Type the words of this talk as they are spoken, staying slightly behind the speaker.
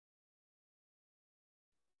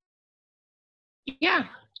Yeah.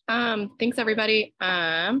 Thanks everybody. So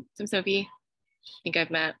I'm Sophie. I think I've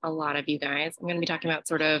met a lot of you guys. I'm going to be talking about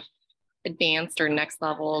sort of advanced or next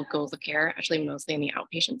level goals of care, actually mostly in the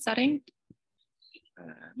outpatient setting.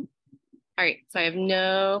 All right, so I have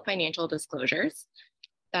no financial disclosures,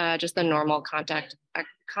 just the normal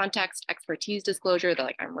context expertise disclosure that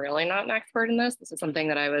like I'm really not an expert in this. This is something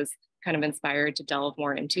that I was kind of inspired to delve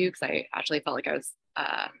more into because I actually felt like I was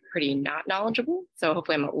pretty not knowledgeable. So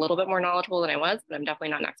hopefully I'm a little bit more knowledgeable than I was, but I'm definitely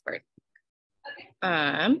not an expert.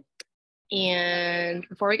 And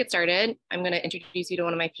before we get started, I'm going to introduce you to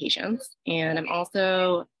one of my patients. And I'm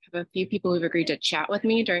also have a few people who've agreed to chat with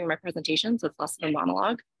me during my presentation, so it's less of a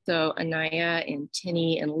monologue. So Anaya and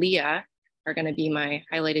Tinny and Leah are going to be my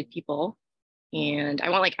highlighted people. And I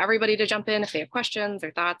want like everybody to jump in if they have questions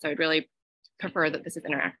or thoughts. I would really prefer that this is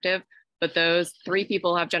interactive, but those three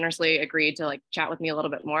people have generously agreed to like chat with me a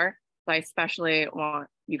little bit more. So I especially want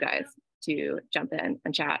you guys to jump in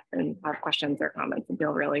and chat and have questions or comments and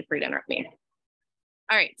feel really free to interrupt me.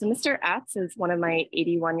 All right, so Mr. Etz is one of my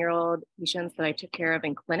 81-year-old patients that I took care of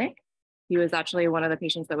in clinic. He was actually one of the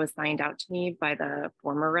patients that was signed out to me by the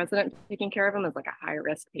former resident taking care of him as like a high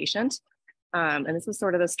risk patient. And this was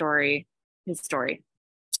sort of the story, his story.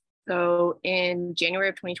 So in January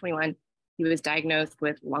of 2021, he was diagnosed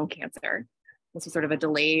with lung cancer. This was sort of a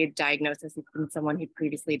delayed diagnosis from someone who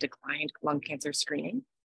previously declined lung cancer screening.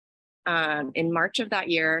 In March of that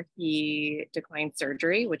year, he declined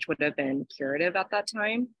surgery, which would have been curative at that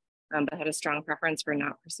time, but had a strong preference for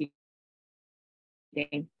not proceeding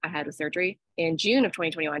ahead with surgery. In June of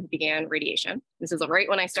 2021, he began radiation. This is right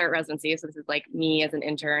when I start residency. So this is like me as an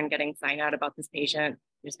intern getting signed out about this patient,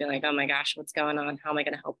 just being like, oh my gosh, what's going on? How am I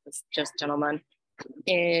going to help this just gentleman?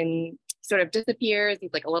 In sort of disappears.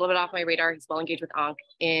 He's like a little bit off my radar. He's well engaged with onc.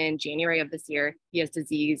 In January of this year, he has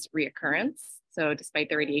disease reoccurrence. So despite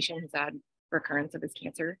the radiation, he's had recurrence of his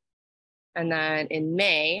cancer. And then in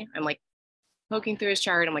May, I'm like poking through his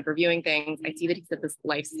chart. I'm like reviewing things. I see that he's at this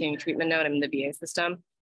life-sustaining treatment note in the VA system,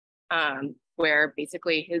 where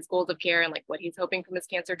basically his goals of care and like what he's hoping from his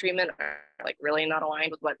cancer treatment are like really not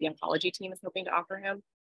aligned with what the oncology team is hoping to offer him.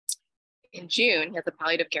 In June, he has a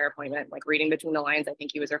palliative care appointment. Like reading between the lines, I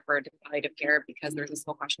think he was referred to palliative care because there's this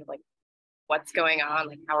whole question of like, what's going on?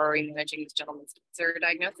 Like, how are we managing this gentleman's cancer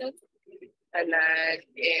diagnosis? And then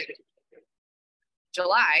in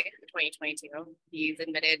July of 2022, he's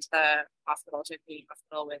admitted to the hospital, to a community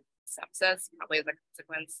hospital with sepsis, probably as a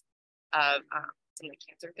consequence of some of the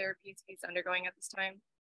cancer therapies he's undergoing at this time.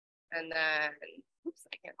 And then, oops,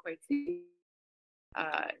 I can't quite see.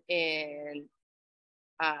 In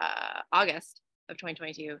August of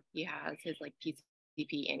 2022, he has his like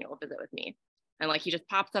PCP annual visit with me. And like, he just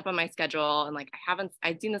pops up on my schedule. And like,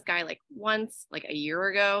 I'd seen this guy like once, like a year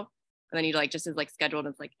ago. And then he like just is like scheduled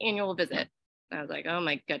his like annual visit. And I was like, oh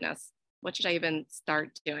my goodness, what should I even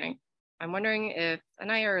start doing? I'm wondering if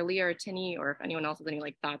Anaya or Leah or Tinny, or if anyone else has any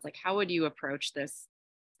like thoughts, like how would you approach this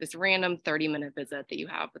random 30-minute visit that you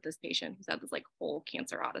have with this patient who's had this like whole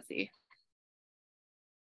cancer odyssey?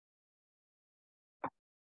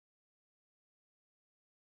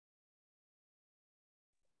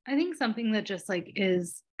 I think something that just like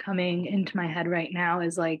is coming into my head right now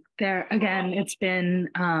is like there again, it's been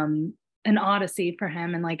an odyssey for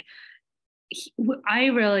him. And like, I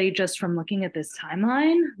really just from looking at this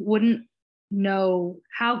timeline wouldn't know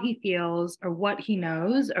how he feels or what he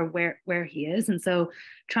knows or where he is. And so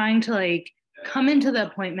trying to like come into the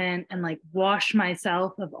appointment and like wash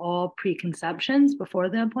myself of all preconceptions before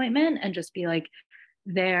the appointment and just be like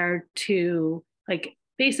there to like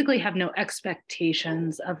basically have no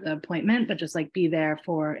expectations of the appointment, but just like be there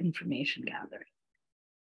for information gathering.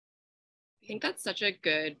 I think that's such a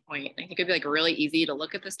good point. I think it'd be like really easy to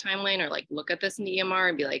look at this timeline or like look at this in the EMR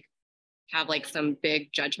and be like, have like some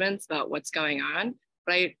big judgments about what's going on.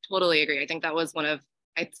 But I totally agree. I think that was I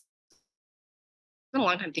spent a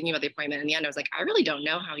long time thinking about the appointment. In the end, I was like, I really don't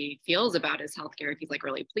know how he feels about his healthcare. If he's like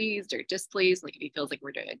really pleased or displeased, like if he feels like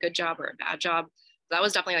we're doing a good job or a bad job. So that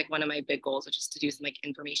was definitely like one of my big goals, which is to do some like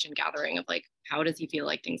information gathering of like, how does he feel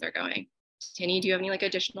like things are going? Tinny, do you have any like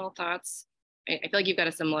additional thoughts? I feel like you've got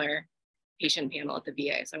a similar patient panel at the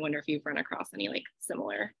VA. So I wonder if you've run across any like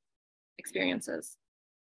similar experiences.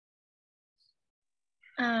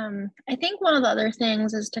 I think one of the other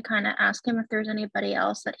things is to kind of ask him if there's anybody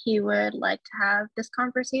else that he would like to have this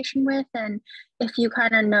conversation with. And if you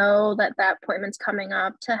kind of know that that appointment's coming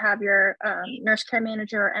up, to have your nurse care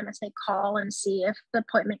manager or MSA call and see if the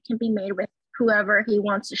appointment can be made with whoever he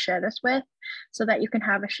wants to share this with, so that you can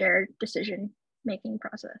have a shared decision-making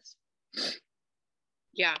process.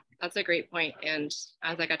 Yeah, that's a great point. And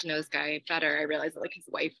as I got to know this guy better, I realized that like his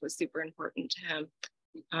wife was super important to him.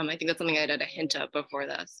 I think that's something I did a hint of before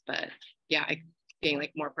this, but yeah, being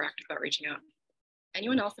like more proactive about reaching out.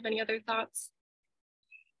 Anyone else have any other thoughts?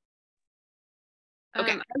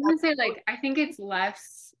 Okay. I was gonna say, like, I think it's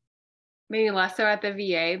maybe less so at the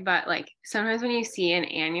VA, but like sometimes when you see an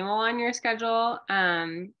annual on your schedule,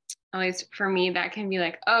 at least for me, that can be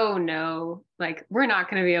like, oh no, like we're not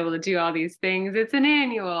going to be able to do all these things. It's an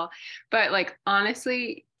annual. But like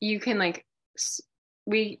honestly, you can like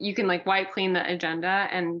you can like wipe clean the agenda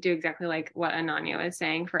and do exactly like what Ananya is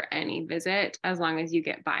saying for any visit, as long as you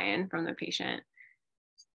get buy-in from the patient.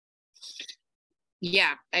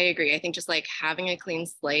 Yeah, I agree. I think just like having a clean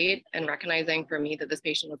slate and recognizing for me that this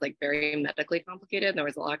patient was like very medically complicated, there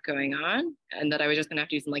was a lot going on, and that I was just gonna have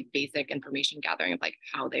to do some like basic information gathering of like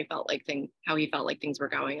how he felt like things were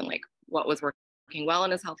going, and like what was working well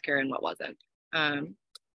in his healthcare and what wasn't.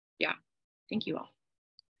 Yeah, thank you all.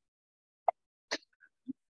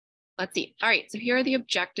 Let's see. All right, so here are the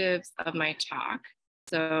objectives of my talk.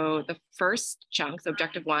 So the first chunk, so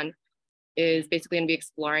objective 1, is basically going to be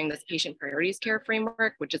exploring this patient priorities care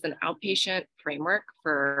framework, which is an outpatient framework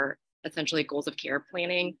for essentially goals of care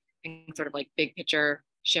planning and sort of like big picture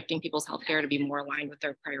shifting people's healthcare to be more aligned with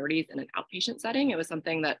their priorities in an outpatient setting. It was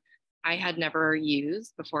something that I had never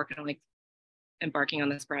used before kind of like embarking on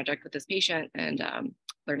this project with this patient and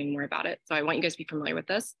learning more about it. So I want you guys to be familiar with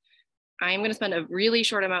this. I'm going to spend a really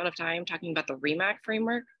short amount of time talking about the REMAP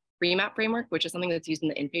framework, which is something that's used in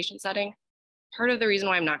the inpatient setting. Part of the reason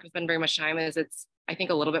why I'm not going to spend very much time is it's, I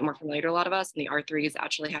think, a little bit more familiar to a lot of us, and the R3s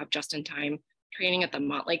actually have just-in-time training at the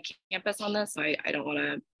Motley campus on this, so I don't want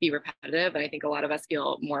to be repetitive, and I think a lot of us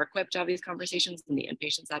feel more equipped to have these conversations in the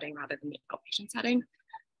inpatient setting rather than the outpatient setting.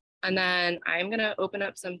 And then I'm going to open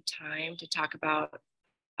up some time to talk about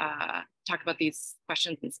these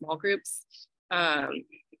questions in small groups.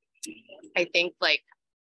 I think like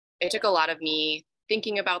it took a lot of me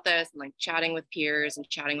thinking about this and like chatting with peers and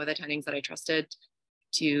chatting with attendings that I trusted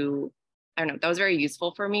to, I don't know, that was very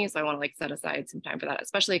useful for me. So I want to like set aside some time for that,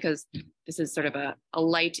 especially because this is sort of a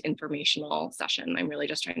light informational session. I'm really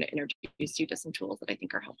just trying to introduce you to some tools that I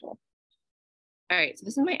think are helpful. All right, so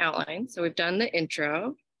this is my outline. So we've done the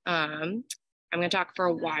intro. I'm going to talk for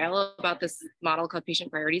a while about this model called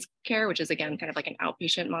patient priorities care, which is again, kind of like an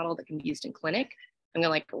outpatient model that can be used in clinic. I'm going to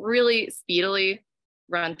like really speedily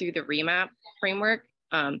run through the REMAP framework.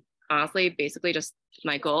 Honestly, basically just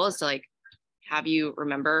my goal is to like have you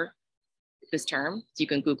remember this term so you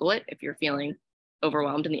can Google it if you're feeling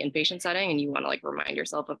overwhelmed in the inpatient setting and you want to like remind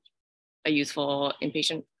yourself of a useful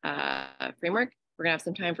inpatient framework. We're gonna have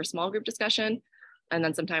some time for small group discussion and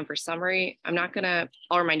then some time for summary.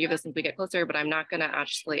 I'll remind you of this as we get closer, but I'm not gonna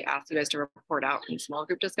actually ask you guys to report out in small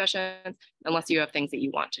group discussions unless you have things that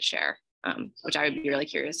you want to share. Which I would be really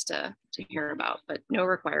curious to hear about, but no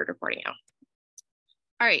required reporting out.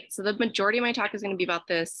 All right, so the majority of my talk is going to be about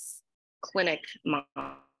this clinic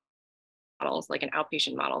models, like an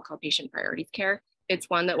outpatient model called patient priorities care.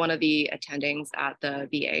 It's one that one of the attendings at the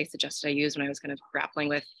VA suggested I use when I was kind of grappling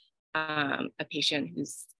with a patient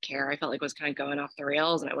whose care I felt like was kind of going off the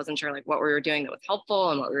rails, and I wasn't sure like what we were doing that was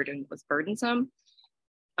helpful and what we were doing that was burdensome.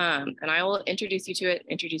 And I will introduce you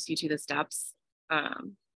to the steps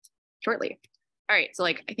shortly. All right, so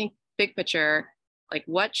like I think big picture, like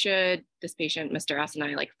what should this patient, Mr. S, and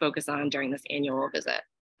I like focus on during this annual visit?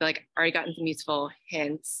 So like already gotten some useful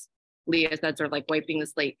hints. Leah said sort of like wiping the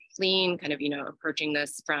slate clean, kind of, you know, approaching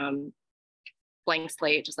this from blank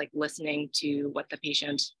slate, just like listening to what the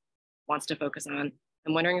patient wants to focus on.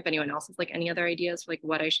 I'm wondering if anyone else has like any other ideas for like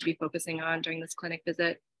what I should be focusing on during this clinic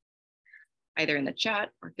visit, either in the chat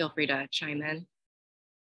or feel free to chime in.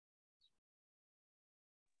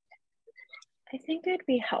 I think it'd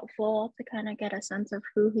be helpful to kind of get a sense of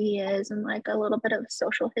who he is and like a little bit of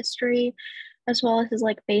social history, as well as his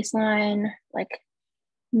like baseline like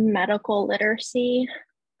medical literacy.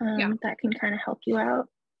 That can kind of help you out.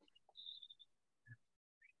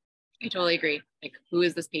 I totally agree. Like, who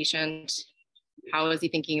is this patient? How is he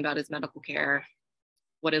thinking about his medical care?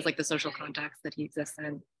 What is like the social context that he exists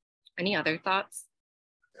in? Any other thoughts?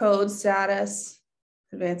 Code status,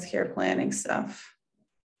 advanced care planning stuff.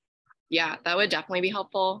 Yeah, that would definitely be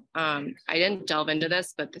helpful. I didn't delve into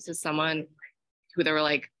this, but this is someone who there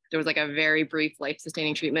was like a very brief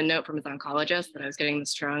life-sustaining treatment note from his oncologist that I was getting the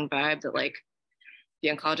strong vibe that like the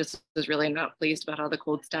oncologist was really not pleased about how the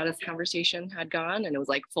code status conversation had gone. And it was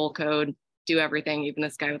like full code, do everything, even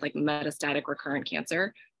this guy with like metastatic recurrent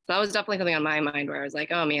cancer. So that was definitely something on my mind where I was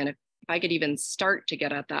like, oh man, if I could even start to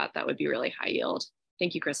get at that, that would be really high yield.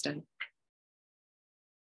 Thank you, Kristen.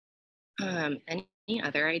 Any Any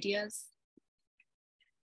other ideas?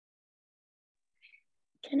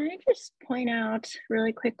 Can I just point out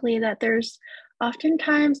really quickly that there's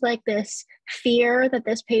oftentimes like this fear that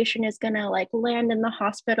this patient is gonna like land in the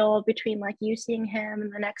hospital between like you seeing him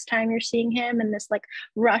and the next time you're seeing him, and this like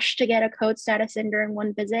rush to get a code status in during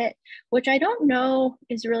one visit, which I don't know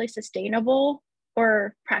is really sustainable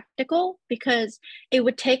or practical, because it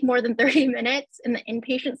would take more than 30 minutes in the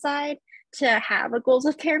inpatient side to have a goals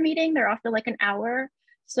of care meeting. They're often like an hour.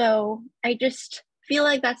 So I just feel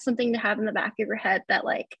like that's something to have in the back of your head, that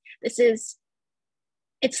like it's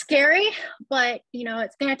scary, but you know,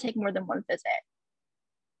 it's going to take more than one visit.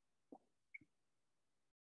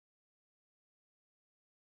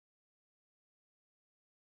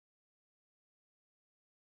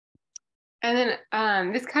 And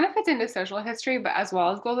then this kind of fits into social history, but as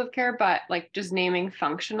well as goals of care, but like just naming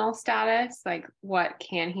functional status, like what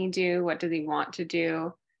can he do? What does he want to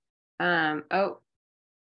do? Oh,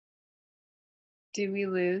 did we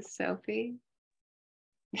lose Sophie?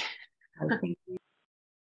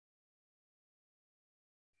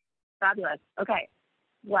 Fabulous. Okay.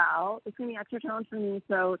 Well, it's going to be extra challenge for me.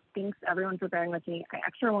 So thanks everyone for bearing with me. I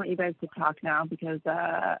actually want you guys to talk now because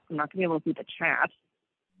I'm not going to be able to see the chat.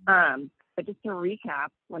 But just to recap,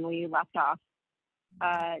 when we left off,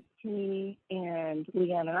 Timmy and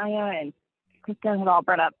Leanne and Aya and Kristen had all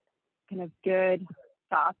brought up kind of good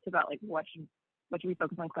thoughts about like what should we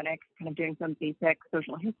focus on clinic, kind of doing some basic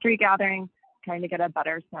social history gathering, trying to get a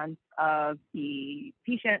better sense of the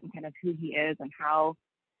patient and kind of who he is and how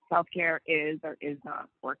self-care is or is not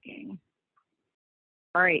working.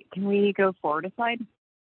 All right, can we go forward a slide?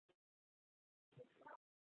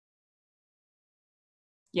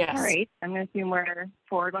 Yes. All right, I'm going to assume we're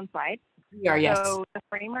forward one slide. We are, yes. So the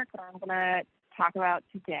framework that I'm going to talk about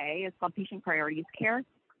today is called Patient Priorities Care.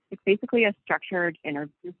 It's basically a structured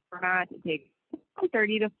interview format. It takes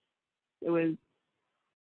 30 to, it was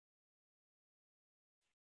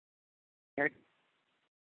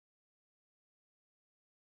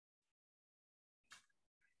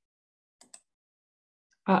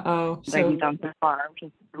Uh-oh. that he's done so far, which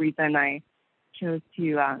is the reason I chose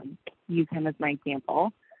to use him as my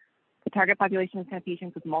example. The target population is kind of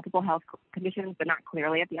patients with multiple health conditions, but not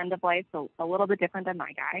clearly at the end of life, so a little bit different than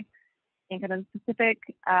my guy. And kind of specific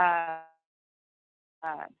set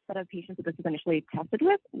of patients that this was initially tested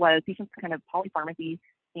with was patients with kind of polypharmacy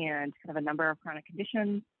and kind of a number of chronic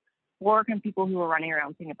conditions, or kind of people who were running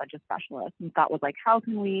around seeing a bunch of specialists. And thought was like, how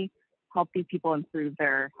can we help these people improve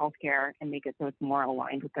their healthcare and make it so it's more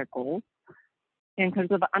aligned with their goals? In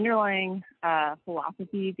terms of the underlying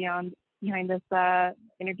philosophy behind this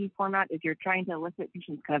interview format is you're trying to elicit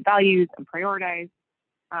patients' kind of values and prioritize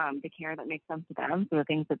the care that makes sense to them. So the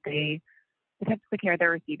types of care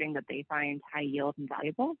they're receiving that they find high yield and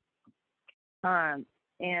valuable. And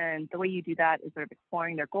the way you do that is sort of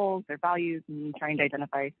exploring their goals, their values, and trying to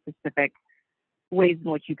identify specific ways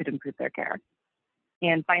in which you could improve their care.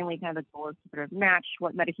 And finally, kind of the goal is to sort of match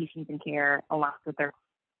what medications and care align with their,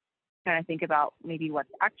 kind of think about maybe what's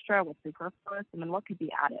extra, what's superfluous, and then what could be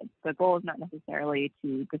added. The goal is not necessarily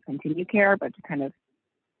to discontinue care, but to kind of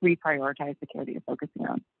reprioritize the care that you're focusing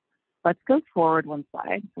on. Let's go forward one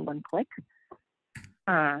slide, so one click.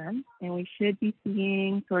 And we should be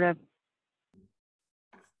seeing sort of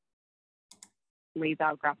lays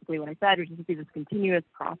out graphically what I said, which is to see this continuous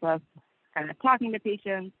process, kind of talking to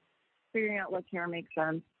patients, figuring out what care makes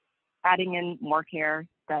sense, adding in more care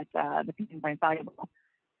that the patient finds valuable,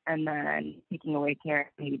 and then taking away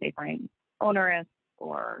care maybe they find onerous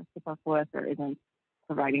or superfluous or isn't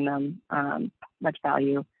providing them much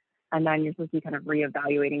value. And then you're supposed to be kind of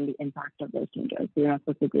reevaluating the impact of those changes. So you're not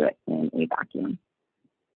supposed to do it in a vacuum.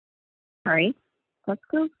 All right, let's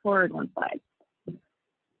go forward one slide.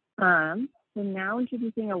 So now we should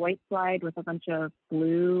be seeing a white slide with a bunch of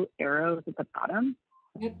blue arrows at the bottom.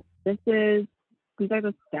 Yep. These are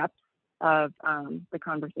the steps of the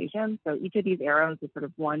conversation. So each of these arrows is sort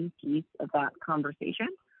of one piece of that conversation,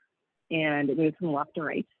 and it moves from left to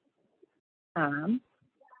right. And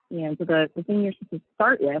so the thing you're supposed to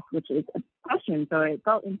start with, which is a question, so it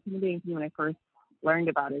felt intimidating to me when I first learned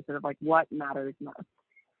about it, sort of like what matters most.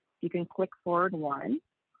 You can click forward one.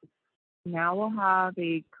 Now we'll have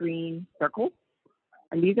a green circle.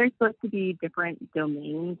 And these are supposed to be different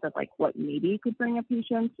domains of like what maybe could bring a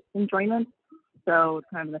patient enjoyment. So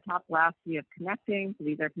kind of in the top left, we have connecting. So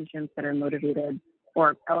these are patients that are motivated,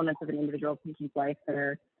 or elements of an individual patient's life that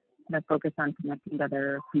are kind of focused on connecting to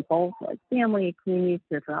other people, so like family, community,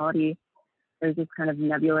 spirituality. There's this kind of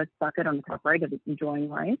nebulous bucket on the top right of enjoying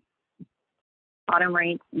life. Bottom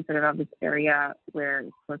right, you sort of have this area where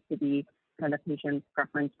it's supposed to be kind of the patient's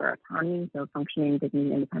preference for autonomy, so functioning,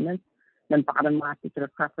 dignity, independence. Then bottom left is sort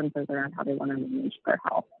of preferences around how they want to manage their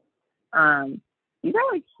health. These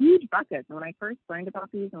are like huge buckets. And when I first learned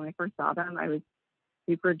about these and when I first saw them, I was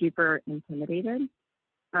super duper intimidated.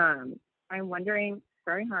 I'm wondering,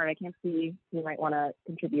 very hard, I can't see who might want to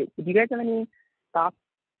contribute. Do you guys have any thoughts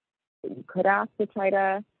that you could ask to try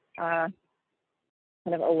to kind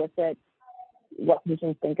of elicit what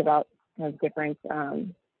patients think about kind of different,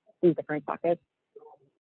 these different buckets?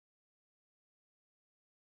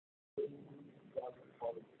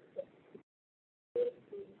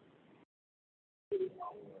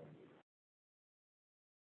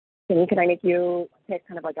 Can I make you pick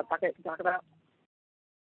kind of like a bucket to talk about?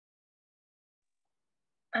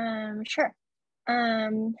 Sure.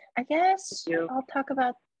 I guess I'll talk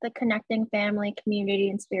about the connecting family, community,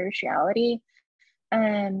 and spirituality.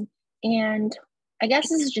 And I guess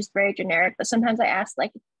this is just very generic, but sometimes I ask,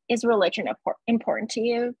 like, is religion important to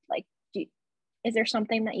you? Like, is there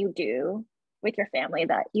something that you do with your family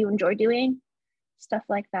that you enjoy doing? Stuff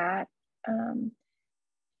like that.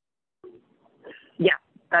 Yeah,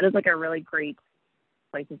 that is like a really great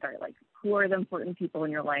place to start. Like, who are the important people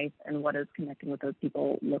in your life, and what does connecting with those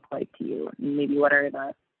people look like to you? And maybe what are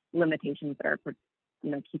the limitations that are,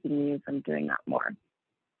 keeping you from doing that more?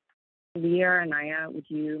 Leah or Anaya, would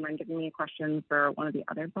you mind giving me a question for one of the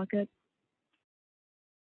other buckets?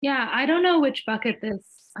 Yeah, I don't know which bucket this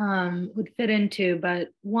would fit into, but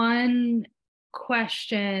one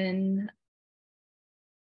question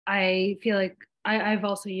I feel like I've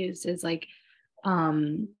also used is like,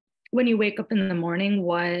 when you wake up in the morning,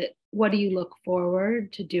 what do you look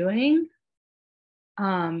forward to doing?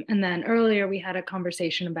 And then earlier we had a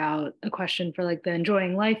conversation about a question for like the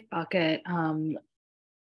enjoying life bucket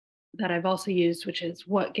that I've also used, which is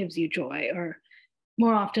what gives you joy, or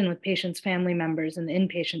more often with patients' family members in the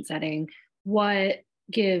inpatient setting, what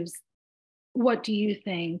do you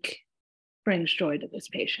think brings joy to this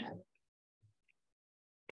patient?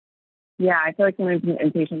 Yeah, I feel like when it's an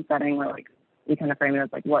inpatient setting where like we kind of frame it as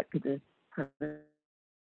like, what could this person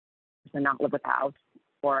not live without,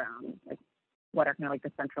 or like what are kind of like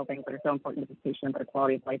the central things that are so important to this patient that a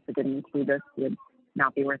quality of life that didn't include this would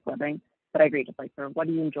not be worth living. But I agree, just like, sort of, what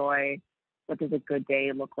do you enjoy? What does a good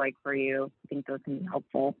day look like for you? I think those can be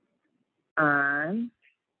helpful.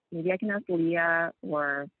 Maybe I can ask Leah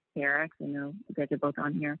or Sarah, because I know you guys are both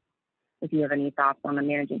on here, if you have any thoughts on the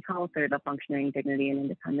managing health or the functioning, dignity, and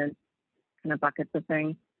independence kind of buckets of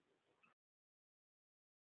things.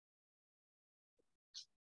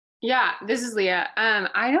 Yeah, this is Leah.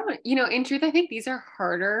 I don't, in truth, I think these are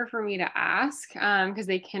harder for me to ask because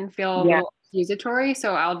they can feel a little accusatory.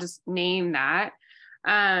 So I'll just name that.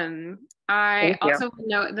 I also would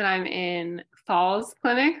note that I'm in Falls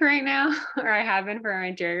Clinic right now, or I have been for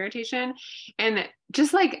my jury rotation. And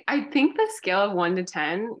just like, I think the scale of 1 to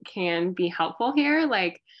 10 can be helpful here.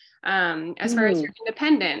 Like, as far as your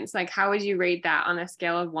independence, like, how would you rate that on a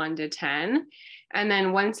scale of 1 to 10? And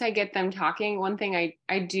then once I get them talking, one thing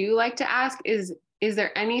I do like to ask is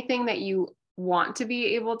there anything that you want to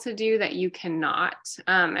be able to do that you cannot?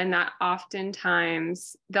 And that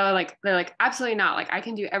oftentimes they're like, absolutely not. Like, I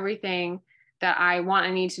can do everything that I want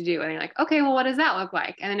and need to do. And you're like, okay, well, what does that look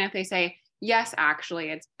like? And then if they say, yes, actually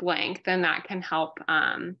it's blank, then that can help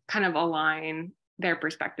kind of align their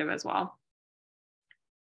perspective as well.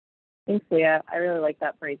 Thanks, Leah. I really like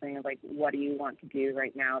that phrasing of like, what do you want to do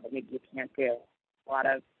right now that maybe you can't do? A lot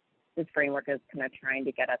of this framework is kind of trying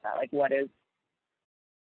to get at that, like, what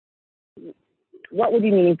would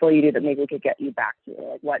be meaningful you do that maybe we could get you back to?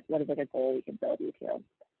 Like, what is like a goal we could build you to?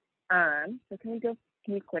 So can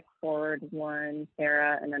you click forward one,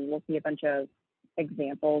 Sarah, and then we'll see a bunch of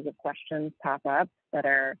examples of questions pop up that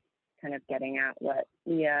are kind of getting at what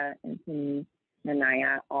Leah and Cindy and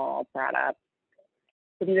Naya all brought up.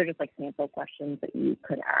 So these are just like sample questions that you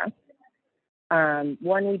could ask.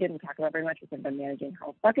 One we didn't talk about very much was the managing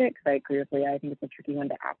health bucket, because I agree with Leah. I think it's a tricky one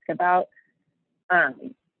to ask about.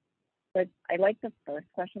 But I like the first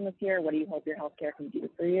question this year. What do you hope your healthcare can do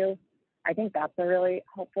for you? I think that's a really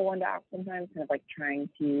helpful one to ask sometimes, kind of like trying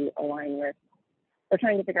to align with, or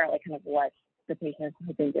trying to figure out like kind of what the patient is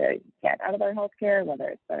hoping to get out of their healthcare, whether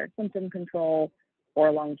it's better symptom control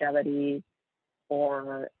or longevity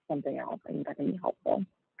or something else. I think that can be helpful.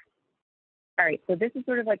 All right, so this is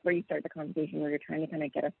sort of like where you start the conversation, where you're trying to kind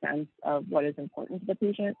of get a sense of what is important to the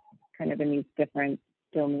patient, kind of in these different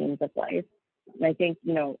domains of life. And I think,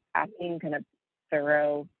 asking kind of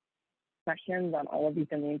thorough questions on all of these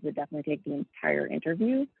domains would definitely take the entire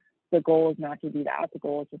interview. The goal is not to do that. The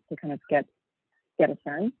goal is just to kind of get a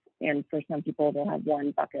sense. And for some people, they'll have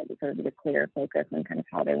one bucket with sort of a clear focus on kind of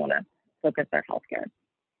how they want to focus their healthcare.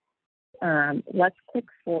 Let's click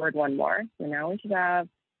forward one more. So now we should have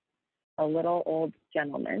a little old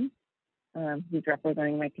gentleman who's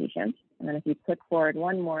representing my patient. And then if you click forward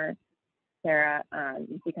one more, Sarah,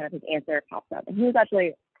 you see kind of his answer pops up. And he was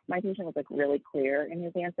actually, my patient was like really clear in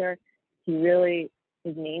his answer. He really,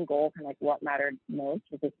 his main goal, kind of like what mattered most,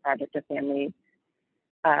 was his project of family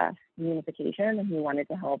unification. And he wanted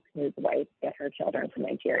to help his wife get her children from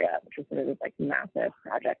Nigeria, which was sort of this like massive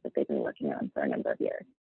project that they've been working on for a number of years.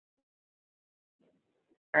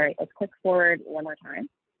 All right, let's click forward one more time.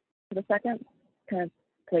 So the second kind of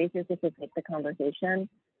place you're supposed to take the conversation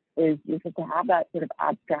is you're supposed to have that sort of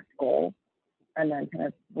abstract goal and then kind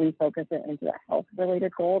of refocus it into a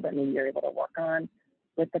health-related goal that maybe you're able to work on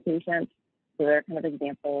with the patient. So there are kind of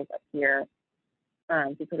examples up here.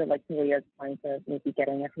 So sort of like Talia's point of maybe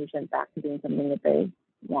getting a patient back to doing something that they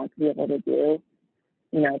want to be able to do.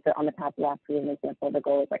 You know, so on the top left, we have an example. The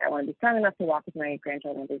goal is like, I want to be strong enough to walk with my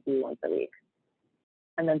grandchildren to zoo once a week.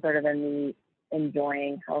 And then sort of in the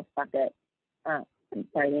enjoying health bucket, the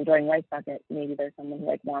enjoying life bucket, maybe there's someone who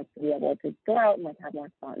like wants to be able to go out and like have more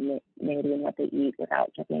spontaneity in what they eat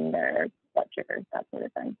without checking their blood sugars, that sort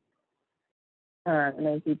of thing. And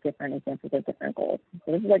those are different examples of different goals.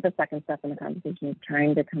 So this is like the second step in the conversation, is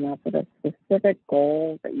trying to come up with a specific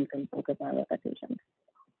goal that you can focus on with a patient.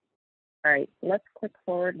 All right, let's click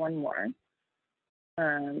forward one more.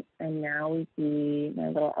 And now we see my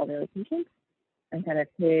little elderly patient, and kind of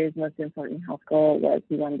his most important health goal was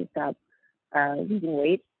he wanted to stop losing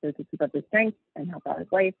weight, so to keep up his strength and help out his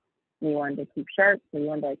wife. And he wanted to keep sharp, so he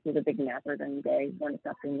wanted to like do the big napper during the day. He wanted to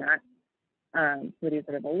stop doing that. So he was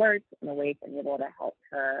sort of alert and awake and able to help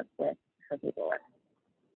her with her paperwork.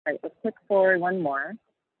 All right, let's click forward one more.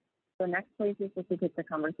 So next place is supposed to take the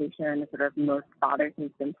conversation, sort of most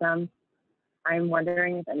bothersome symptoms. I'm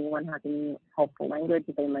wondering if anyone has any helpful language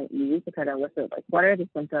that they might use to try to elicit, like, what are the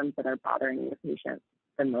symptoms that are bothering the patient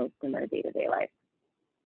the most in their day-to-day life?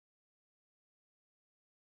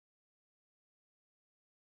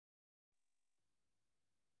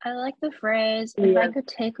 I like the phrase, if I could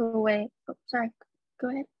take away, oh, sorry, go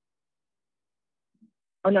ahead.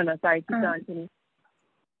 Oh, no, sorry, keep going, Tiffany.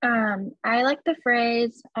 I like the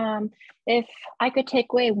phrase, if I could take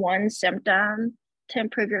away one symptom to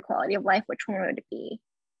improve your quality of life, which one would it be?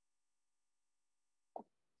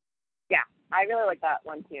 Yeah, I really like that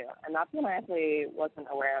one too. And that's one I actually wasn't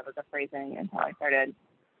aware of as a phrasing until I started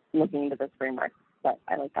looking into this framework, but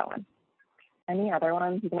I like that one. Any other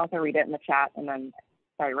ones? You can also read it in the chat and then,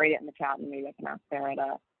 write it in the chat and maybe I can ask Sarah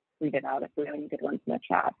to read it out if we have any good ones in the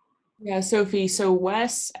chat. Yeah, Sophie. So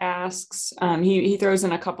Wes asks, he throws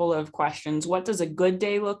in a couple of questions. What does a good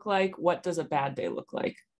day look like? What does a bad day look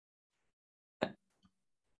like?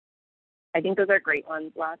 I think those are great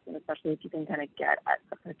ones, Les, and especially if you can kind of get at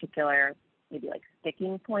a particular, maybe like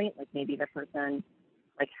sticking point, like maybe the person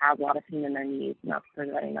like has a lot of pain in their knees and that's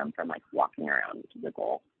preventing them from like walking around, which is a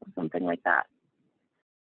goal or something like that.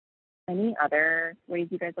 Any other ways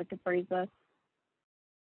you guys like to phrase this?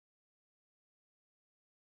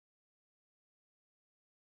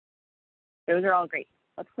 Those are all great.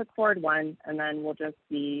 Let's click forward one, and then we'll just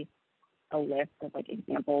see a list of like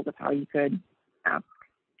examples of how you could ask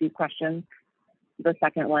these questions. The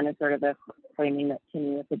second one is sort of the framing that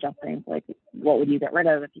Timmy was suggesting, like what would you get rid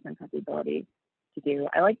of if you don't have the ability to do.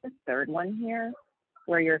 I like the third one here,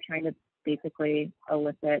 where you're trying to basically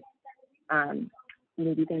elicit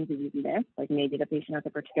maybe things that you've missed, like maybe the patient has a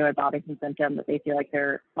particular bothersome symptom that they feel like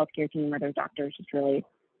their healthcare team or their doctors just really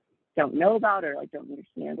don't know about or like don't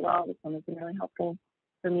understand well. This one has been really helpful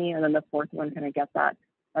for me. And then the fourth one kind of gets that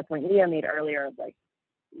point Leah made earlier of like,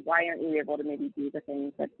 why aren't you able to maybe do the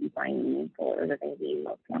things that you find meaningful or the things that you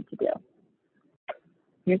most want to do?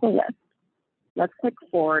 Here's a list. Let's click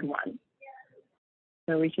forward one.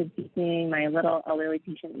 So we should be seeing my little elderly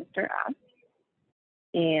patient, Mr. S.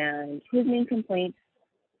 And his main complaint,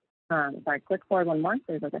 click forward one more.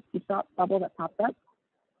 There's like a speech bubble that pops up.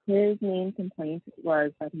 His main complaint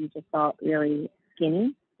was that he just felt really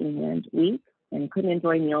skinny and weak and couldn't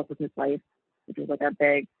enjoy meals with his wife, which was like a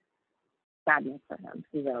big sadness for him.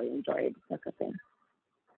 He really enjoyed the cooking.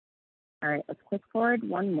 All right, let's click forward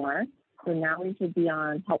one more. So now we should be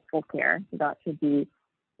on helpful care. So that should be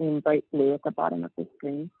in bright blue at the bottom of the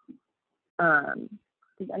screen.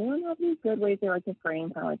 Does anyone have any good ways they like to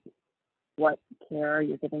frame kind of like what care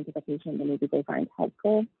you're giving to the patient that maybe they find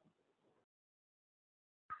helpful?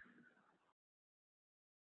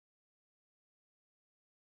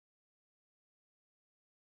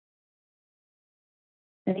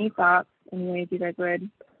 Any thoughts, any ways you guys would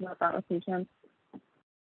help out with patients?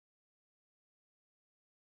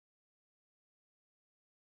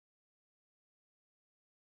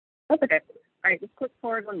 That's okay. All right, just click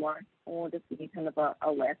forward one more, and we'll just give you kind of a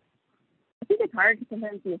list. I think it's hard because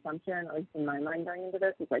sometimes the assumption, at least in my mind going into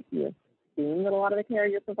this, is like you assume that a lot of the care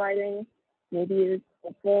you're providing maybe is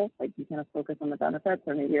helpful, like you kind of focus on the benefits,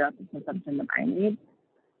 or maybe that's an assumption that I made.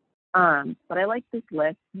 But I like this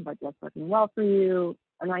list of like what's working well for you.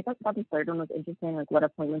 And I thought the third one was interesting, like what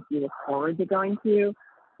appointments you look forward to going to.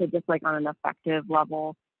 So just like on an effective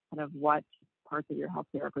level, kind of what parts of your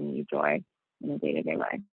healthcare are bringing you joy in a day-to-day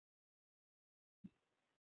way.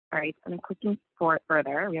 All right, and then clicking for it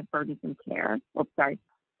further, we have burdensome care. Oops, sorry.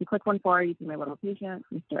 You click one forward, you see my little patient,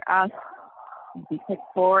 Mr. S. If you click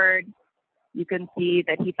forward, you can see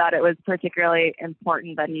that he thought it was particularly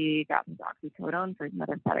important that he got his oxycodone for his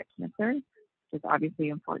metastatic cancer, which is obviously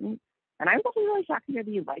important. And I was actually really shocked to hear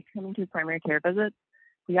that you liked coming to his primary care visits.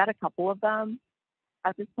 We had a couple of them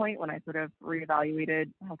at this point when I sort of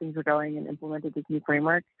reevaluated how things were going and implemented this new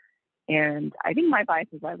framework. And I think my bias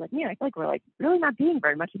is I was like, man, I feel like we're like really not doing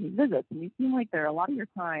very much of these visits. And you seem like they're a lot of your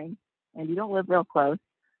time and you don't live real close.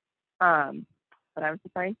 But I was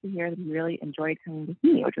surprised to hear that he really enjoyed coming to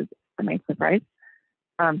see me, which was a nice surprise.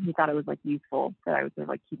 He thought it was like useful that I was sort of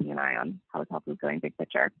like keeping an eye on how his health was going big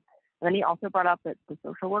picture. And then he also brought up that the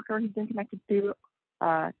social worker he's been connected to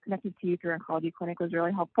you through oncology clinic was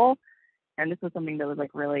really helpful. And this was something that was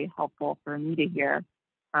like really helpful for me to hear,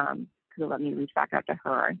 because it let me reach back out to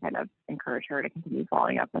her and kind of encourage her to continue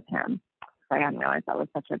following up with him. So I hadn't realized that was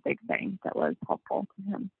such a big thing that was helpful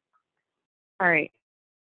to him. All right.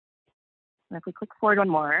 And if we click forward one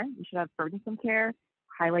more, you should have burdensome care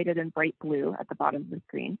highlighted in bright blue at the bottom of the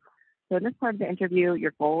screen. So in this part of the interview,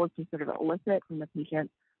 your goal is to sort of elicit from the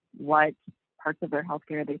patient what parts of their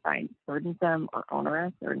healthcare they find burdensome or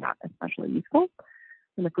onerous or not especially useful.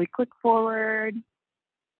 And if we click forward,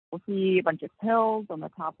 we'll see a bunch of pills on the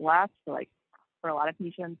top left. So like for a lot of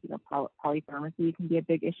patients, polypharmacy can be a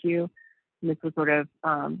big issue. And this was sort of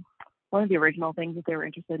one of the original things that they were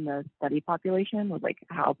interested in the study population was like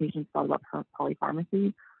how patients thought about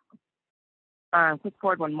polypharmacy. Click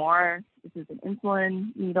forward one more. This is an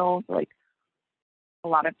insulin needle. So like a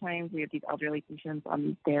lot of times we have these elderly patients on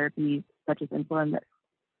these therapies such as insulin that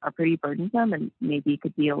are pretty burdensome and maybe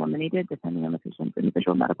could be eliminated depending on the patient's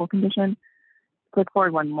individual medical condition. Click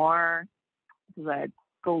forward one more. This is a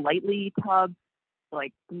Go Lightly tub. So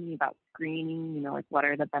like thinking about screening, like what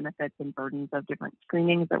are the benefits and burdens of different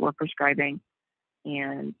screenings that we're prescribing,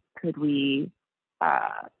 and could we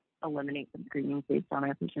eliminate some screenings based on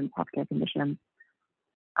our patient's healthcare conditions.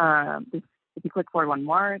 If you click forward one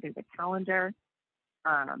more, there's a calendar.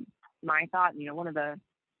 My thought, one of the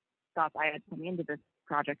thoughts I had coming into this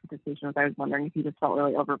project with this patient was I was wondering if he just felt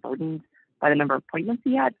really overburdened by the number of appointments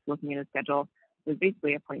he had. Looking at his schedule, it was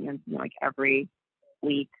basically appointments, like every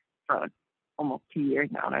week for almost 2 years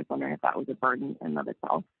now, and I was wondering if that was a burden in and of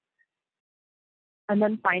itself. And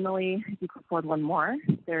then finally, if you click forward one more,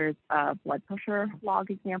 there's a blood pressure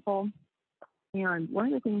log example. And one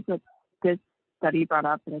of the things that this study brought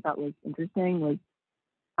up that I thought was interesting was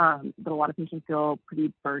that a lot of patients feel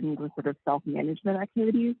pretty burdened with sort of self-management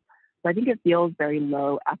activities. So I think it feels very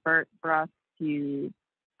low effort for us to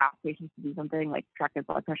ask patients to do something like track their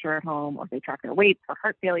blood pressure at home, or if they track their weights for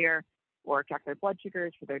heart failure, or track their blood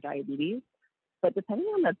sugars for their diabetes. But depending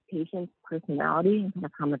on the patient's personality and kind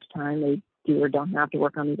of how much time they do or don't have to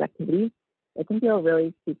work on these activities, it can feel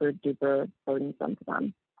really super duper burdensome to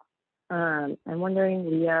them. I'm wondering,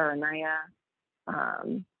 Leah or Anaya,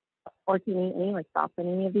 or Kenny, any like thoughts on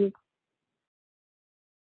any of these?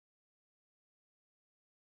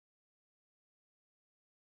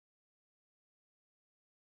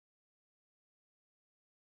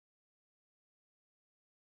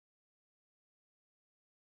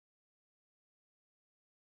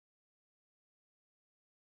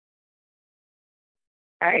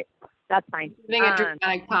 All right, that's fine. Doing a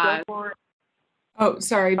dramatic pause. Oh,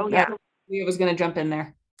 sorry. Oh, yeah. Leah was going to jump in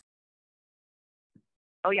there.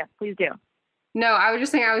 Oh, yes, please do. No, I was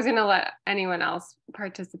just saying I was going to let anyone else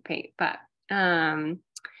participate, but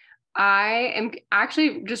I am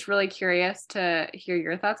actually just really curious to hear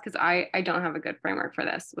your thoughts, because I don't have a good framework for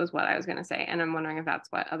this, was what I was going to say. And I'm wondering if that's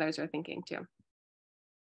what others are thinking too.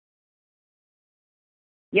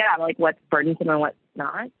 Yeah, like what's burdensome and what's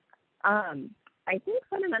not. I think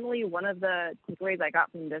fundamentally one of the takeaways I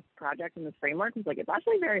got from this project and this framework was like it's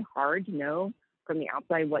actually very hard to know from the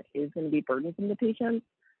outside what is going to be burdensome to patients.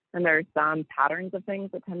 And there are some patterns of things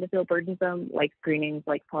that tend to feel burdensome, like screenings,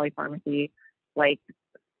 like polypharmacy, like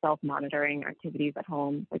self-monitoring activities at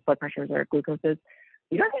home, like blood pressures or glucoses.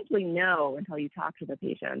 You don't actually know until you talk to the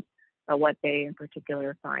patient about what they in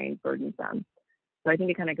particular find burdensome. So I think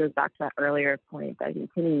it kind of goes back to that earlier point that I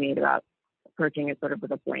think Timmy made about approaching it sort of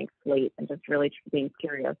with a blank slate and just really being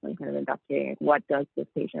curious and kind of investigating what does this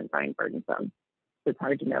patient find burdensome. It's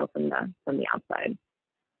hard to know from the outside.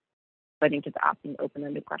 So I think just asking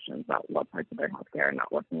open-ended questions about what parts of their healthcare are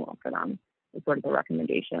not working well for them is sort of the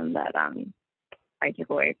recommendation that I took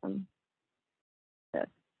away from this.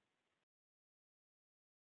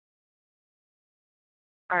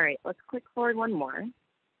 All right, let's click forward one more.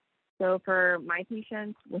 So for my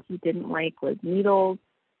patient, what he didn't like was needles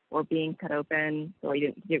or being cut open. So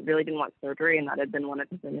he really didn't want surgery, and that had been one of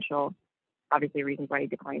his initial, obviously, reasons why he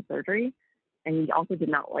declined surgery. And he also did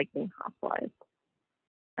not like being hospitalized.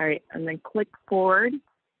 All right, and then click forward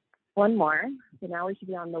one more. So now we should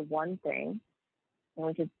be on the one thing, and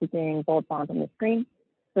we should be seeing bullet points on the screen.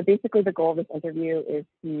 So basically the goal of this interview is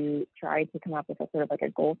to try to come up with a sort of like a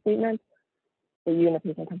goal statement. So you and the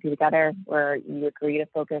patient come together where you agree to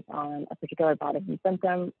focus on a particular bothersome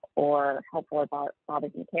symptom or helpful or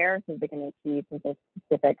bothersome care so they can achieve some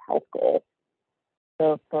specific health goals.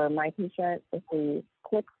 So for my patient, if we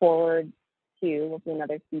click forward to, we'll see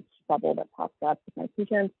another speech bubble that pops up with my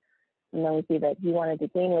patient. And then we see that he wanted to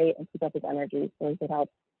gain weight and keep up his energy so he could help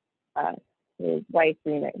his wife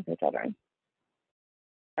reunite with her children.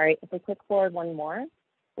 All right, if we click forward one more,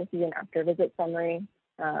 we'll see an after visit summary,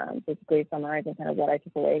 basically summarizing kind of what I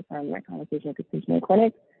took away from my conversation with the patient in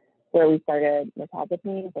clinic, where we started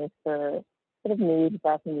methotrexate, both for sort of mood,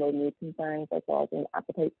 breath, and low mood concerns, as well as an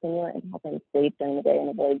appetite stimulant and help him sleep during the day and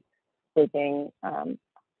avoid sleeping.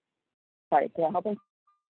 To help him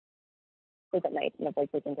sleep at night and avoid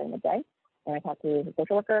sleeping during the day. And I talked to his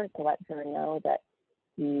social worker to let her know that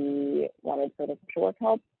he wanted further social work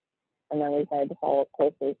help. And then we decided to follow up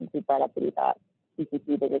closely since we brought up that we thought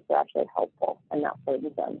CCT visits were actually helpful and not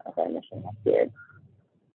burdensome as our mission has appeared.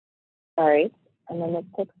 All right, and then let's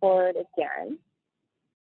click forward again.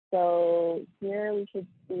 So here we should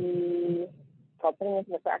see, putting this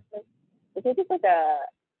into practice. This is just like a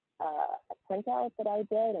printout that I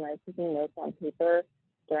did, and I was taking notes on paper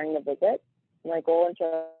during the visit. My goal in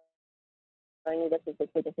showing you this is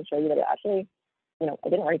basically just to show you that it actually, I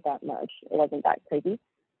didn't write that much. It wasn't that crazy.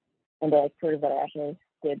 And I proved that I actually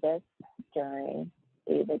did this during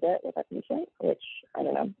a visit with a patient, which, I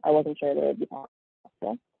don't know, I wasn't sure that it would be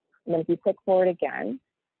possible. And then if you click forward again,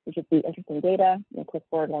 you should see interesting data, and click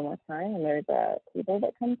forward one more time, and there's a table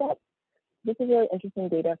that comes up. This is really interesting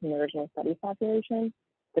data from the original study population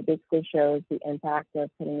that basically shows the impact of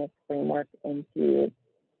putting this framework into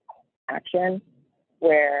action,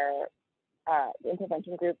 where the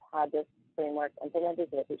intervention group had this framework implemented,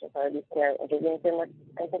 so the patients already care interviewing framework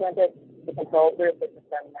implemented. The control group is just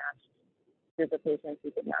a matched group of patients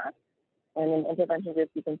who did not. And in intervention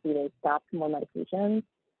groups, you can see they stopped more medications,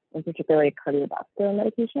 and particularly cardiovascular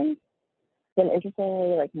medications. Then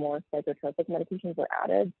interestingly, more psychotropic medications were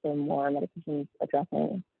added, so more medications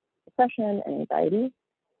addressing depression and anxiety.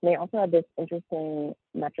 And they also had this interesting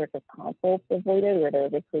metric of consults avoided, where they were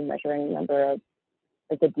basically measuring the number of,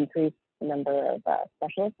 the decreased number of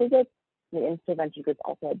specialist visits. The intervention groups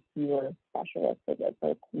also had fewer specialist visits,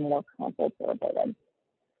 so more consults were avoided.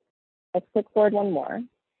 Let's click forward one more.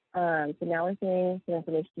 So now we're seeing some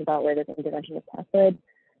information about where this intervention was tested.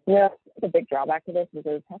 The big drawback to this is it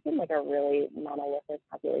was tested a really monolithic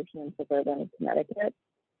population in suburban Connecticut.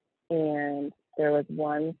 And there was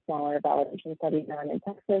one smaller validation study done in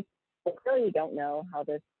Texas. But clearly we don't know how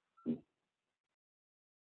this.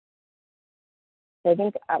 So I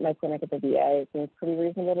think at my clinic at the VA, it seems pretty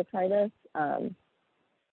reasonable to try this.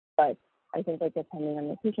 But I think depending on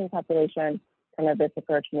the patient population, kind of this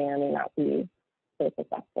approach may or may not be so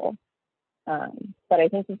successful. But I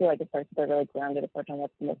think since it starts with a really grounded approach on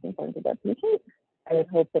what's most important to their patient, I would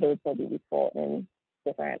hope that it would still be useful in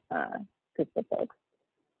different groups of folks.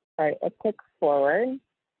 All right, let's click forward.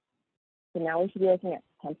 So now we should be looking at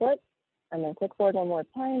templates, and then click forward one more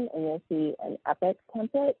time, and you'll see an EPIC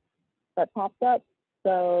template that pops up.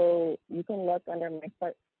 So you can look under my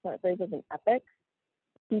smart phrases in EPIC,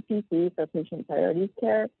 PPC for patient priorities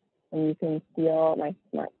care, and you can steal my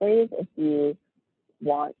smart phrase if you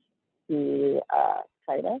want to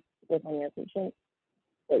try this with one of your patients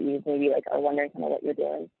that you maybe are wondering kind of what you're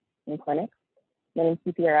doing in clinic. Then in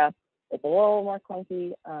CPRF, it's a little more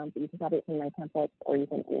clunky, but you can copy it from my templates, or you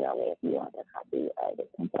can email me if you want a copy of this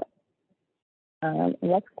template. And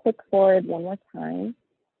let's click forward one more time.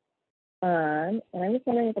 And I'm just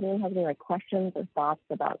wondering if anyone has any questions or thoughts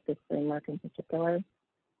about this framework in particular,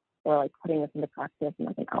 or putting this into practice in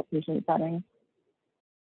an outpatient setting.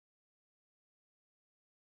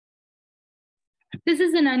 This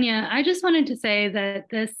is Ananya. I just wanted to say that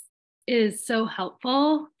this is so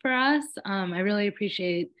helpful for us. I really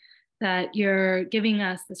appreciate that you're giving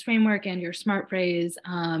us this framework and your smart phrase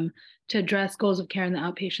to address goals of care in the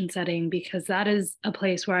outpatient setting, because that is a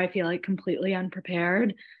place where I feel like completely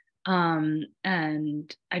unprepared. And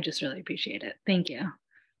I just really appreciate it. Thank you.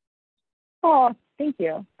 Oh, thank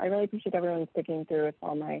you. I really appreciate everyone sticking through with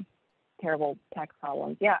all my terrible tech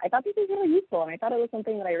problems. Yeah, I thought this was really useful, and I thought it was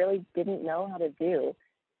something that I really didn't know how to do.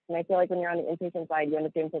 And I feel like when you're on the inpatient side, you end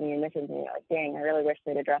up doing so many admissions, and you're like, dang, I really wish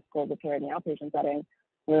they'd address goals of care in the outpatient setting.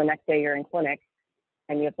 And then the next day you're in clinic,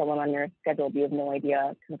 and you have someone on your schedule, but you have no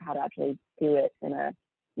idea kind of how to actually do it in a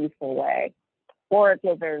useful way. Or it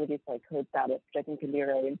feels very reduced like code status, which I think can be a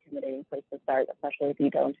really intimidating place to start, especially if you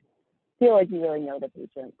don't feel like you really know the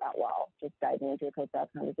patient that well, just diving into a code status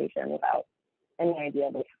conversation without any idea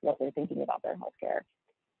of what they're thinking about their healthcare.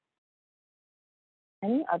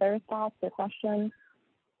 Any other thoughts or questions?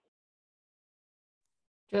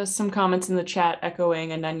 Just some comments in the chat echoing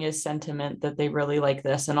Ananya's sentiment that they really like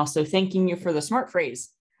this, and also thanking you for the smart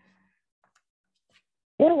phrase.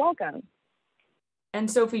 You're welcome. And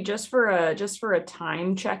Sophie, just for a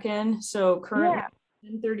time check-in. So currently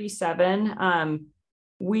 10:37.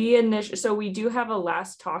 So we do have a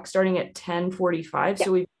last talk starting at 10:45. Yeah.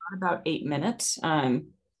 So we've got about 8 minutes. And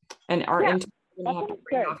our interns are gonna have to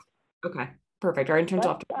bring off. Okay, perfect. Our interns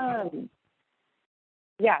off.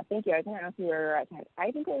 Yeah, thank you. I was going to ask you where we're at time.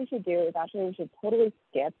 I think what we should do is actually we should totally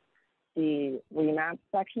skip the remap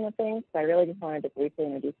section of things. So I really just wanted to briefly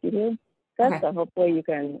introduce you to this. Okay. So hopefully you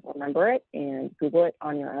can remember it and Google it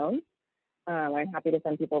on your own. I'm happy to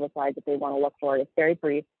send people the slides if they want to look for it. It's very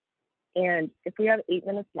brief. And if we have 8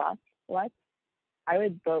 minutes left, I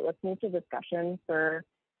would vote, let's move to discussion for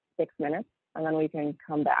 6 minutes, and then we can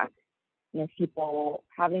come back. And if people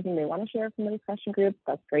have anything they want to share from the discussion group,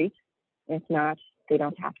 that's great. If not, they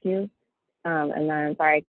don't have to. And then,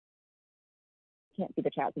 sorry, I can't see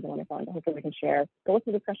the chat because I'm on my phone, but hopefully we can share. Go with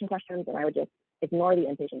the discussion questions, and I would just ignore the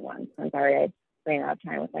inpatient ones. I'm sorry, I ran out of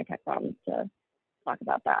time with my tech problems to talk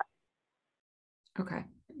about that. Okay,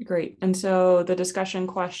 great. And so the discussion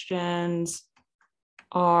questions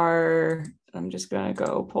are, I'm just gonna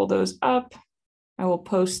go pull those up. I will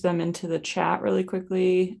post them into the chat really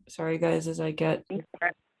quickly. Sorry guys, as I get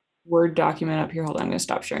Word document up here. Hold on, I'm gonna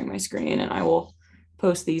stop sharing my screen and I will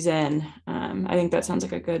post these in. I think that sounds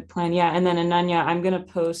like a good plan. Yeah, and then Ananya, I'm gonna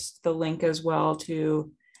post the link as well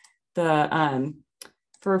to the,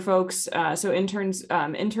 for folks, so interns,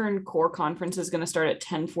 intern core conference is gonna start at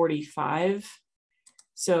 10:45.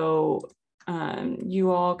 So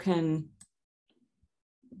you all can,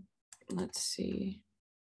 let's see.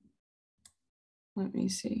 Let me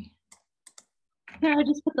see. Yeah, I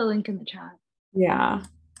just put the link in the chat. Yeah.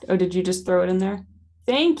 Oh, did you just throw it in there?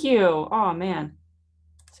 Thank you. Oh man,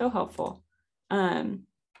 so helpful. Let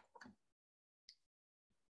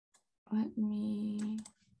me.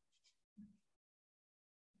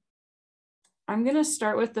 I'm gonna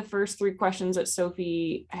start with the first 3 questions that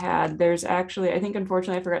Sophie had. There's actually, I think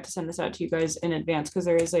unfortunately I forgot to send this out to you guys in advance because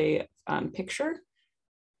there is a picture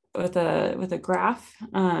with a graph.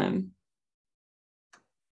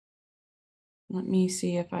 Let me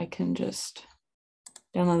see if I can just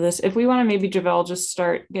download this. If we want to maybe, Javel, just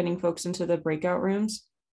start getting folks into the breakout rooms.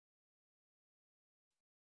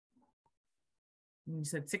 You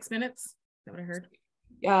said 6 minutes? Is that what I heard?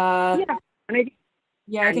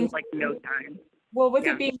 Yeah, I think like no time. Well, with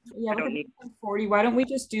it being 40, why don't we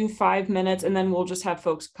just do 5 minutes and then we'll just have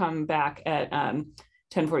folks come back at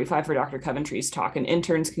 10:45 for Dr. Coventry's talk, and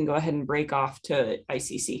interns can go ahead and break off to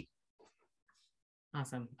ICC.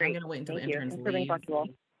 Awesome. Great. I'm going to wait until the interns leave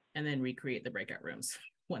and then recreate the breakout rooms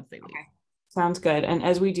once they leave. Okay. Sounds good. And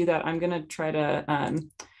as we do that, I'm going to try to,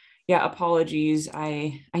 yeah, apologies.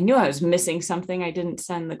 I knew I was missing something. I didn't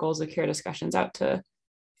send the goals of care discussions out to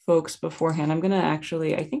folks beforehand. I'm going to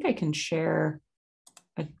actually, I think I can share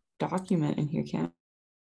a document in here, can't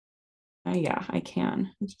I? Yeah, I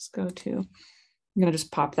can. Let's just go to, I'm going to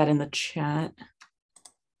just pop that in the chat.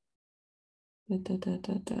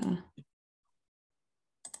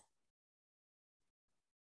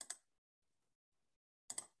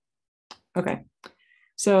 Okay,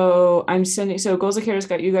 so I'm sending, so goals of care has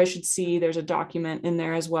got, you guys should see there's a document in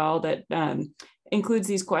there as well that includes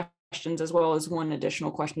these questions as well as one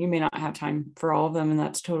additional question. You may not have time for all of them, and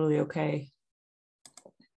that's totally okay.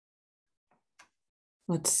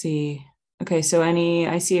 Let's see. Okay, so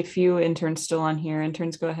I see a few interns still on here.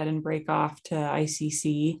 Interns, go ahead and break off to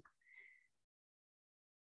ICC.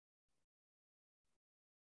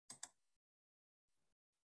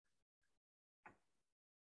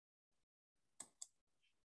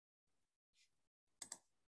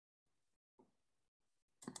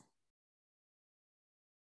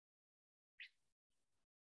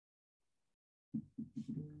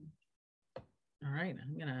 All right,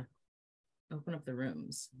 I'm gonna open up the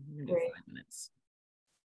rooms. I'm gonna do 5 minutes.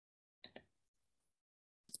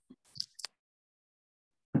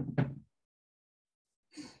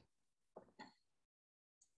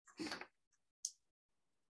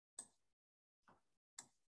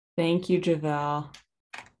 Thank you, Javel.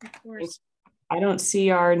 Of course. I don't see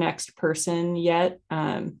our next person yet.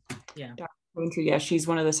 Yeah. Dr. Coventry, yeah, she's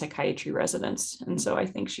one of the psychiatry residents. And so I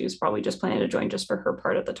think she was probably just planning to join just for her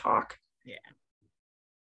part of the talk. Yeah.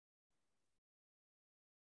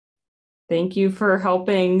 Thank you for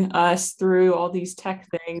helping us through all these tech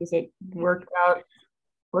things. It worked out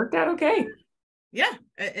okay. Yeah.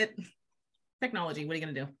 Technology, what are you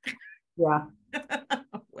gonna do? Yeah.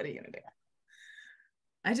 What are you gonna do?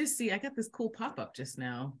 I got this cool pop-up just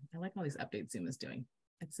now. I like all these updates Zoom is doing.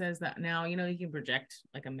 It says that now, you can project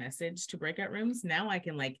like a message to breakout rooms. Now I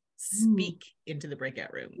can like speak into the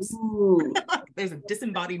breakout rooms. There's a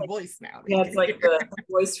disembodied voice now. Yeah, it's like the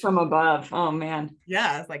voice from above. Oh man.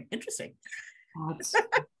 Yeah, it's like interesting.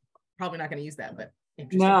 Probably not going to use that, but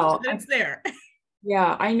interesting. No, it's there.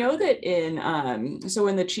 Yeah, I know that in so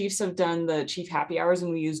when the Chiefs have done the Chief happy hours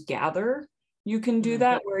and we use Gather, you can do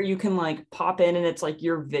that where you can like pop in and it's like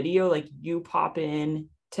your video, like you pop in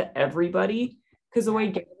to everybody. Because the way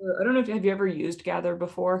Gather, I don't know if have you ever used Gather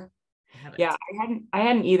before? Yeah, I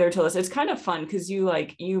hadn't either till this. It's kind of fun because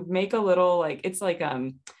you make a little like it's like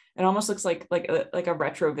it almost looks like a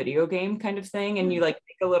retro video game kind of thing, and you like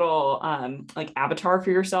make a little like avatar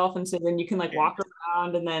for yourself, and so then you can like walk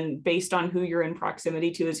around, and then based on who you're in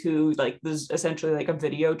proximity to is who like this essentially like a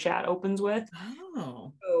video chat opens with.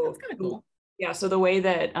 Oh, so that's kind of cool. Yeah, so the way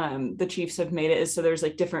that the Chiefs have made it is so there's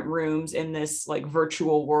like different rooms in this like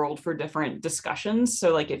virtual world for different discussions.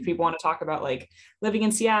 So like if people want to talk about like living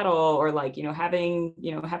in Seattle or like having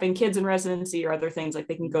kids in residency or other things, like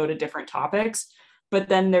they can go to different topics. But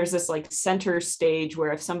then there's this like center stage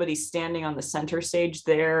where if somebody's standing on the center stage,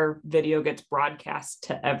 their video gets broadcast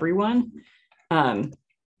to everyone. And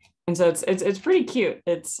so it's pretty cute.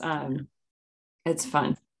 It's fun.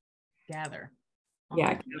 Gather.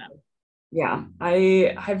 Yeah,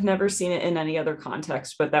 I've never seen it in any other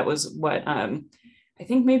context, but that was what I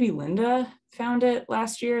think maybe Linda found it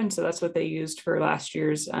last year, and so that's what they used for last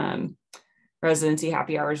year's residency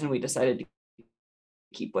happy hours, and we decided to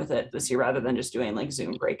keep with it this year rather than just doing like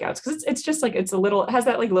Zoom breakouts because it's just like it has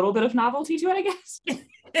that like little bit of novelty to it, I guess.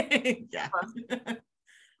 Yeah,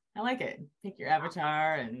 I like it. Pick your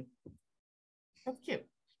avatar, and that's cute.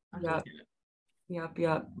 Yep.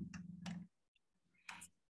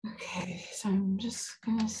 Okay, so I'm just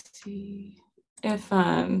gonna see if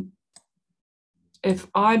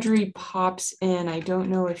Audrey pops in. I don't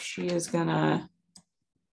know if she is gonna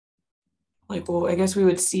like. Well, I guess we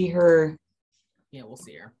would see her. Yeah, we'll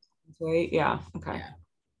see her. Right? Yeah. Okay. Yeah.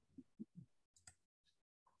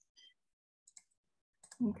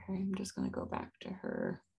 Okay, I'm just gonna go back to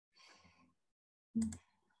her.